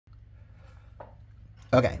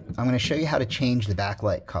Okay, I'm going to show you how to change the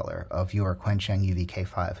backlight color of your Quensheng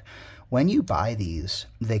UV-K5. When you buy these,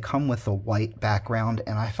 they come with a white background,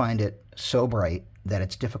 and I find it so bright that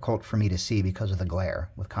it's difficult for me to see because of the glare.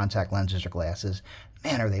 With contact lenses or glasses,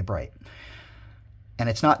 man, are they bright. And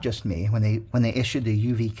it's not just me. When they issued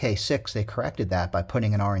the UV-K6, they corrected that by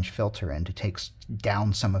putting an orange filter in to take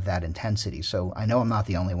down some of that intensity. So I know I'm not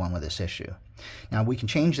the only one with this issue. Now we can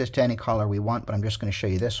change this to any color we want, but I'm just going to show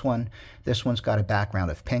you this one. This one's got a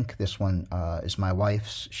background of pink. This one is my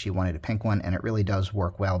wife's. She wanted a pink one, and it really does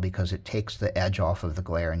work well because it takes the edge off of the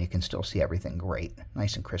glare and you can still see everything great.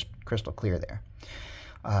 Nice and crystal clear there.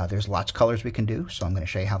 There's lots of colors we can do, so I'm going to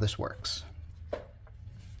show you how this works.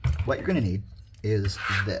 What you're going to need is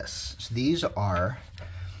this. So these are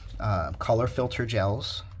color filter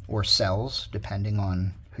gels or cells, depending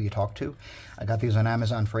on who you talk to. I got these on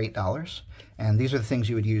Amazon for $8, and these are the things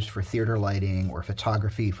you would use for theater lighting or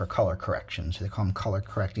photography for color correction. So they call them color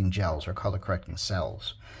correcting gels or color correcting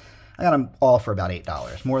cells. I got them all for about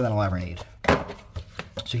 $8, more than I'll ever need.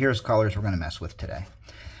 So here's colors we're going to mess with today.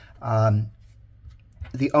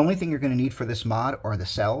 The only thing you're going to need for this mod are the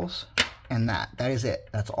cells, and that is it.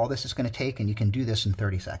 That's all this is going to take, and you can do this in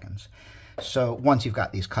 30 seconds. So once you've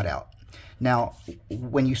got these cut out. Now,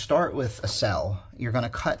 when you start with a cell, you're going to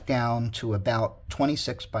cut down to about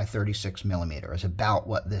 26 by 36 millimeter is about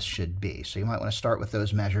what this should be. So you might want to start with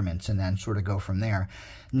those measurements and then sort of go from there.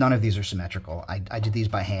 None of these are symmetrical. I did these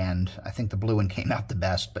by hand. I think the blue one came out the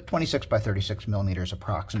best, but 26 by 36 millimeter is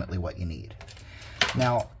approximately what you need.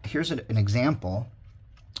 Now, here's an example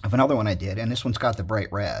of another one I did, and this one's got the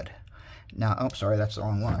bright red. Now, oh, sorry, that's the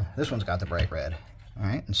wrong one. This one's got the bright red. All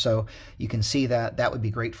right, and so you can see that that would be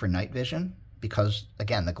great for night vision because,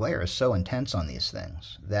 again, the glare is so intense on these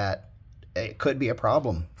things that it could be a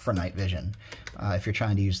problem for night vision if you're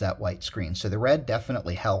trying to use that white screen. So the red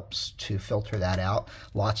definitely helps to filter that out.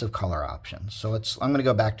 Lots of color options. So I'm going to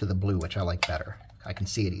go back to the blue, which I like better. I can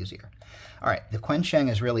see it easier. All right, the Quensheng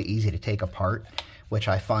is really easy to take apart, which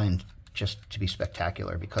I find just to be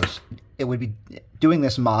spectacular because it would be doing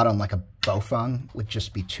this mod on like a Bofeng would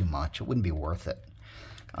just be too much. It wouldn't be worth it.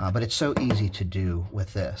 But it's so easy to do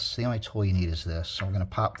with this. The only tool you need is this. So we're going to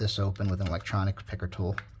pop this open with an electronic picker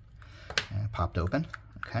tool. And popped open.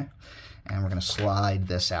 Okay. And we're going to slide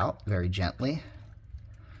this out very gently.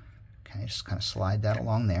 Okay, just kind of slide that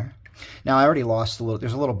along there. Now I already lost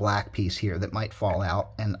there's a little black piece here that might fall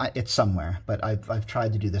out, and it's somewhere, but I've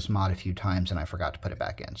tried to do this mod a few times and I forgot to put it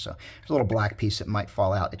back in. So there's a little black piece that might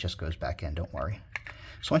fall out. It just goes back in, don't worry.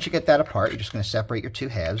 So once you get that apart, you're just going to separate your two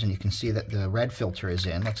halves, and you can see that the red filter is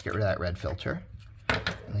in. Let's get rid of that red filter.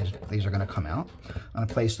 And these are going to come out. I'm going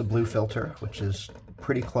to place the blue filter, which is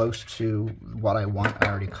pretty close to what I want. I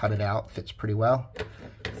already cut it out. Fits pretty well.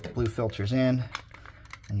 The blue filter's in.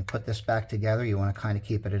 And you put this back together. You want to kind of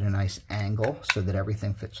keep it at a nice angle so that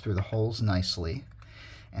everything fits through the holes nicely.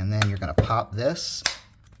 And then you're going to pop this,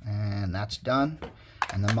 and that's done.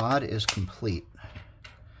 And the mod is complete.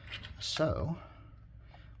 So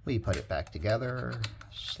we put it back together,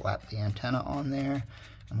 slap the antenna on there,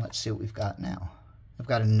 and let's see what we've got now. We've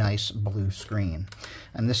got a nice blue screen,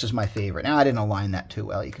 and this is my favorite. Now, I didn't align that too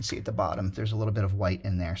well. You can see at the bottom, there's a little bit of white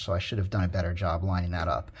in there, so I should have done a better job lining that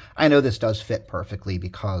up. I know this does fit perfectly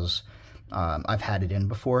because I've had it in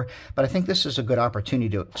before, but I think this is a good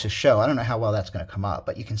opportunity to show. I don't know how well that's going to come up,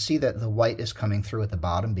 but you can see that the white is coming through at the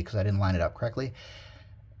bottom because I didn't line it up correctly.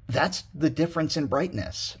 That's the difference in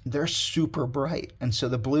brightness. They're super bright. And so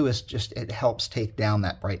the blue is just, it helps take down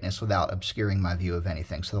that brightness without obscuring my view of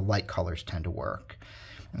anything. So the light colors tend to work.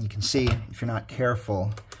 And you can see, if you're not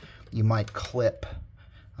careful, you might clip.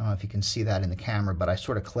 I don't know if you can see that in the camera, but I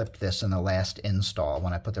sort of clipped this in the last install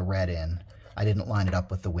when I put the red in. I didn't line it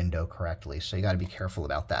up with the window correctly, so you got to be careful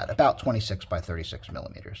about that. About 26 by 36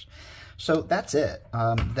 millimeters. So that's it.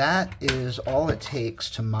 That is all it takes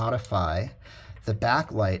to modify the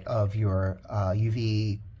backlight of your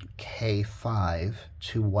UV-K5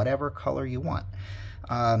 to whatever color you want.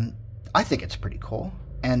 I think it's pretty cool,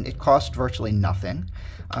 and it costs virtually nothing.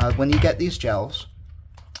 When you get these gels,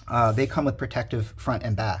 they come with protective front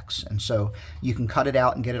and backs, and so you can cut it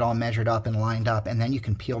out and get it all measured up and lined up, and then you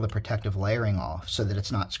can peel the protective layering off so that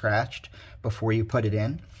it's not scratched before you put it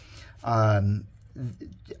in. And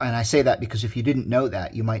I say that because if you didn't know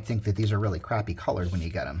that, you might think that these are really crappy colored when you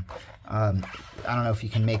get them. I don't know if you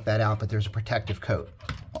can make that out, but there's a protective coat,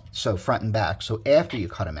 so front and back. So after you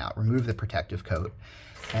cut them out, remove the protective coat,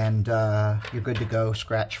 and you're good to go,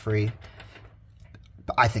 scratch-free.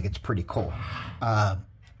 But I think it's pretty cool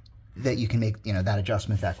that you can make that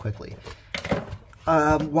adjustment that quickly.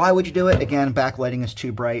 Why would you do it? Again, backlighting is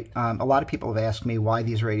too bright. A lot of people have asked me why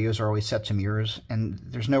these radios are always set to mirrors, and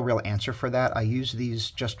there's no real answer for that. I use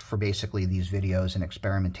these just for basically these videos and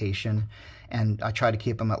experimentation, and I try to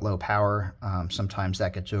keep them at low power. Sometimes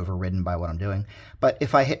that gets overridden by what I'm doing. But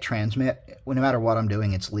if I hit transmit, well, no matter what I'm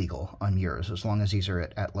doing, it's legal on mirrors, as long as these are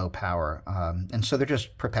at low power. And so they're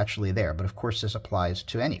just perpetually there. But of course, this applies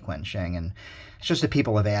to any Quensheng. And it's just that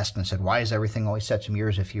people have asked and said, why is everything always set to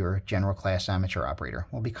mirrors if you're a general class amateur operator?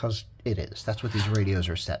 Well, because it is. That's what these radios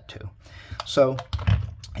are set to. So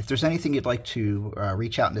if there's anything you'd like to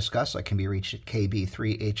reach out and discuss, I can be reached at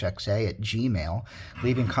kb3hxa@gmail.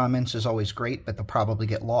 Leaving comments is always great, but they'll probably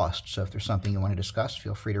get lost. So if there's something you want to discuss,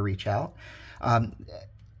 feel free to reach out.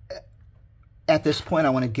 At this point, I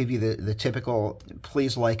want to give you the typical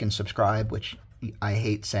please like and subscribe, which I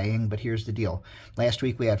hate saying, but here's the deal. Last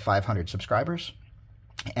week we had 500 subscribers,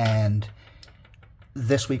 and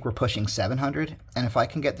this week we're pushing 700, and if I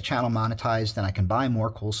can get the channel monetized, then I can buy more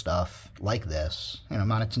cool stuff like this. You know,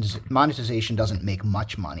 monetization doesn't make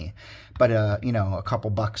much money, but you know, a couple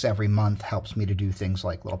bucks every month helps me to do things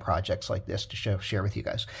like little projects like this to share with you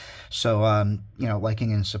guys. So you know,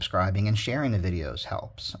 liking and subscribing and sharing the videos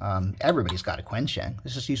helps. Everybody's got a Quensheng.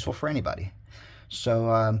 This is useful for anybody.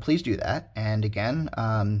 So please do that. And again,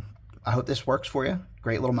 I hope this works for you.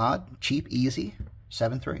 Great little mod, cheap, easy,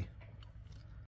 7.3.